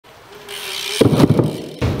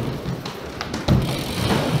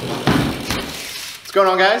What's going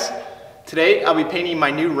on, guys? Today I'll be painting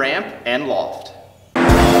my new ramp and loft.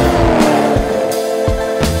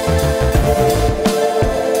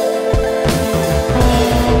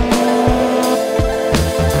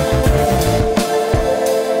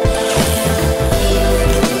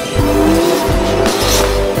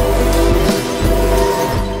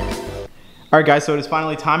 Alright guys, so it is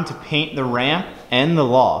finally time to paint the ramp and the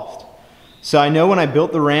loft. So I know when I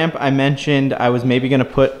built the ramp, I mentioned I was maybe gonna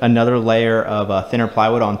put another layer of thinner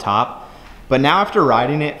plywood on top. But now after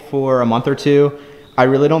riding it for a month or two, I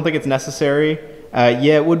really don't think it's necessary.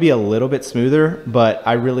 Yeah, it would be a little bit smoother, but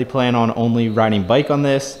I really plan on only riding bike on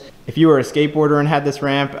this. If you were a skateboarder and had this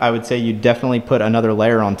ramp, I would say you definitely put another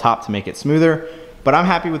layer on top to make it smoother. But I'm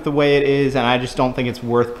happy with the way it is, and I just don't think it's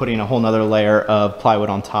worth putting a whole nother layer of plywood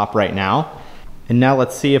on top right now. And now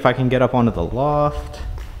let's see if I can get up onto the loft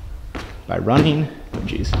by running. Oh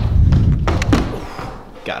geez.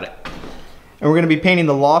 Got it. And we're gonna be painting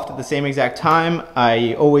the loft at the same exact time.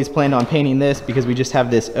 I always planned on painting this because we just have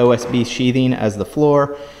this OSB sheathing as the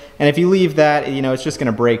floor. And if you leave that, you know, it's just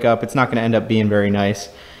gonna break up. It's not gonna end up being very nice.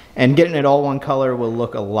 And getting it all one color will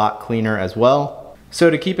look a lot cleaner as well. So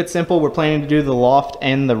to keep it simple, we're planning to do the loft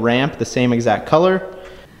and the ramp the same exact color.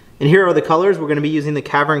 And here are the colors. We're gonna be using the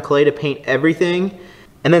cavern clay to paint everything.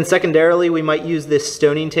 And then secondarily, we might use this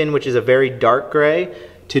Stonington, which is a very dark gray,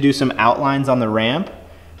 to do some outlines on the ramp.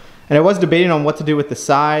 And I was debating on what to do with the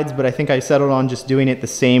sides, but I think I settled on just doing it the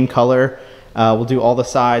same color. We'll do all the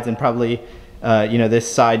sides and probably, you know,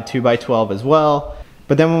 this side 2x12 as well.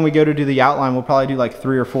 But then when we go to do the outline, we'll probably do like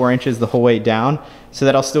 3 or 4 inches the whole way down, so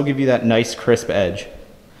that I'll still give you that nice crisp edge.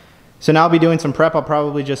 So now I'll be doing some prep. I'll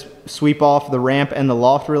probably just sweep off the ramp and the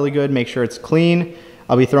loft really good, make sure it's clean.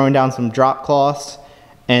 I'll be throwing down some drop cloths,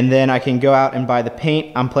 and then I can go out and buy the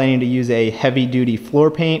paint. I'm planning to use a heavy duty floor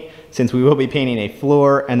paint since we will be painting a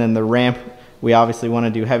floor, and then the ramp, we obviously want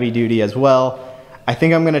to do heavy duty as well. I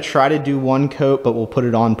think I'm gonna try to do 1 coat, but we'll put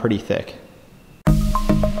it on pretty thick.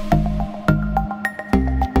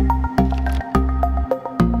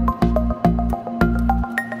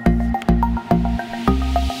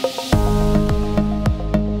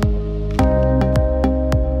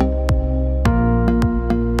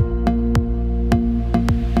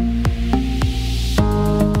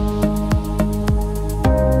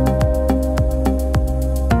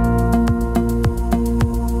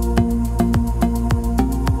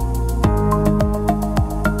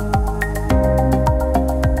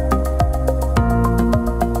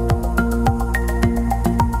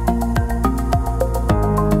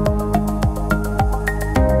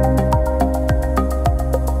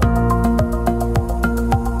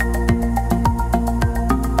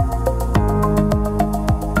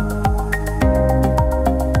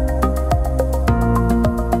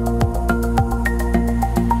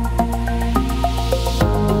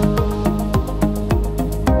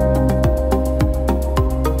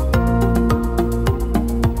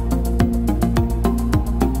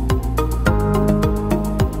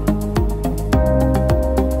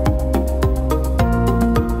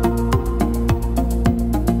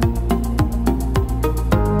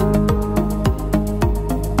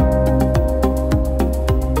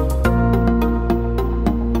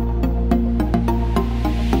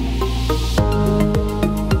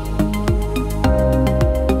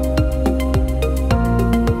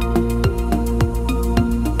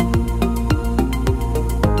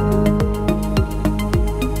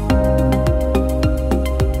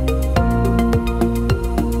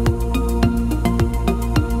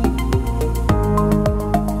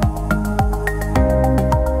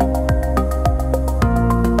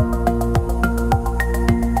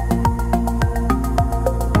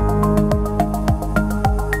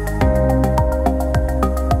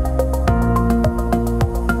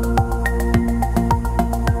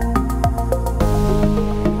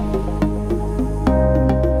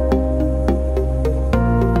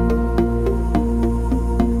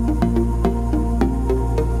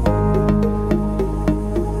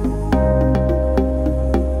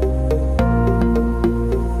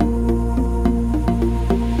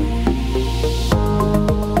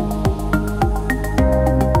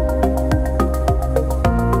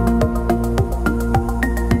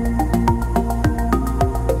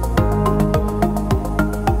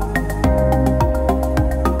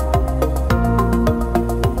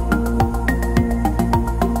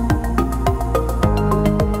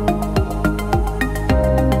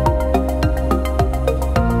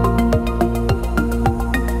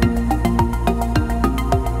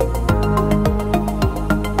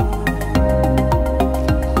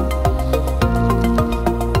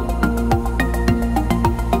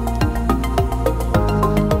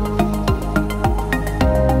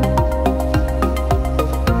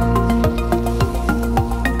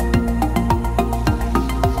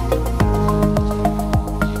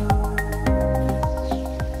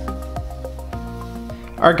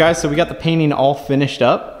 All right guys, so we got the painting all finished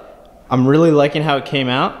up. I'm really liking how it came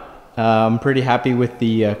out. I'm pretty happy with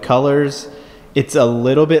the colors. It's a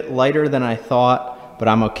little bit lighter than I thought, but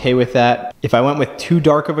I'm okay with that. If I went with too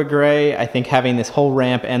dark of a gray, I think having this whole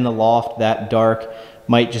ramp and the loft that dark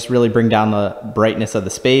might just really bring down the brightness of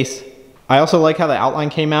the space. I also like how the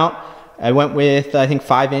outline came out. I went with, I think,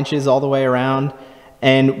 5 inches all the way around.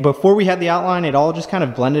 And before we had the outline, it all just kind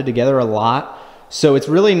of blended together a lot. So it's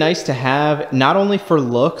really nice to have, not only for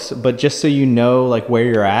looks, but just so you know like where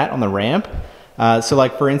you're at on the ramp. So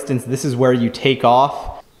like for instance, this is where you take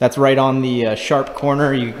off. That's right on the sharp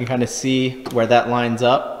corner. You can kind of see where that lines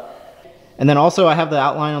up. And then also I have the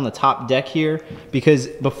outline on the top deck here, because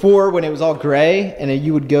before when it was all gray and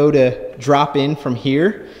you would go to drop in from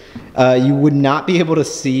here, you would not be able to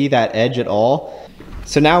see that edge at all.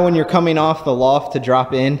 So now when you're coming off the loft to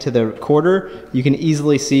drop into the quarter, you can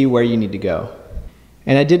easily see where you need to go.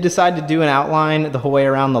 And I did decide to do an outline the whole way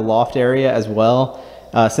around the loft area as well.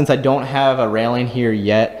 Since I don't have a railing here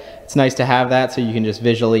yet, it's nice to have that so you can just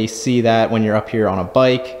visually see that when you're up here on a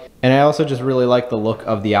bike. And I also just really like the look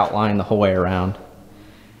of the outline the whole way around.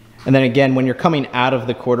 And then again, when you're coming out of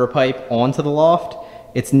the quarter pipe onto the loft,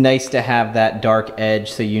 it's nice to have that dark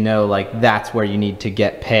edge so you know like that's where you need to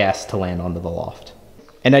get past to land onto the loft.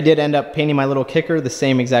 And I did end up painting my little kicker the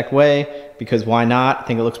same exact way, because why not? I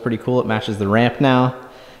think it looks pretty cool. It matches the ramp now.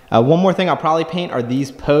 One more thing I'll probably paint are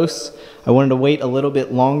these posts. I wanted to wait a little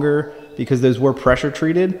bit longer because those were pressure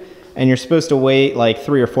treated, and you're supposed to wait like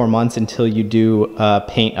 3 or 4 months until you do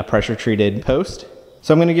paint a pressure treated post.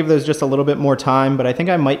 So I'm gonna give those just a little bit more time, but I think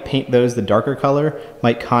I might paint those the darker color,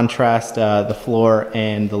 might contrast the floor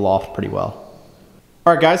and the loft pretty well.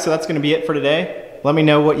 All right guys, so that's gonna be it for today. Let me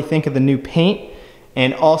know what you think of the new paint.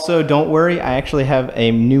 And also, don't worry, I actually have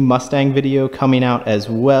a new Mustang video coming out as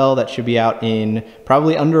well that should be out in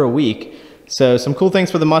probably under a week. So some cool things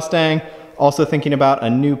for the Mustang, also thinking about a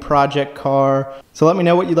new project car. So let me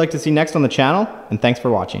know what you'd like to see next on the channel, and thanks for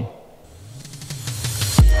watching.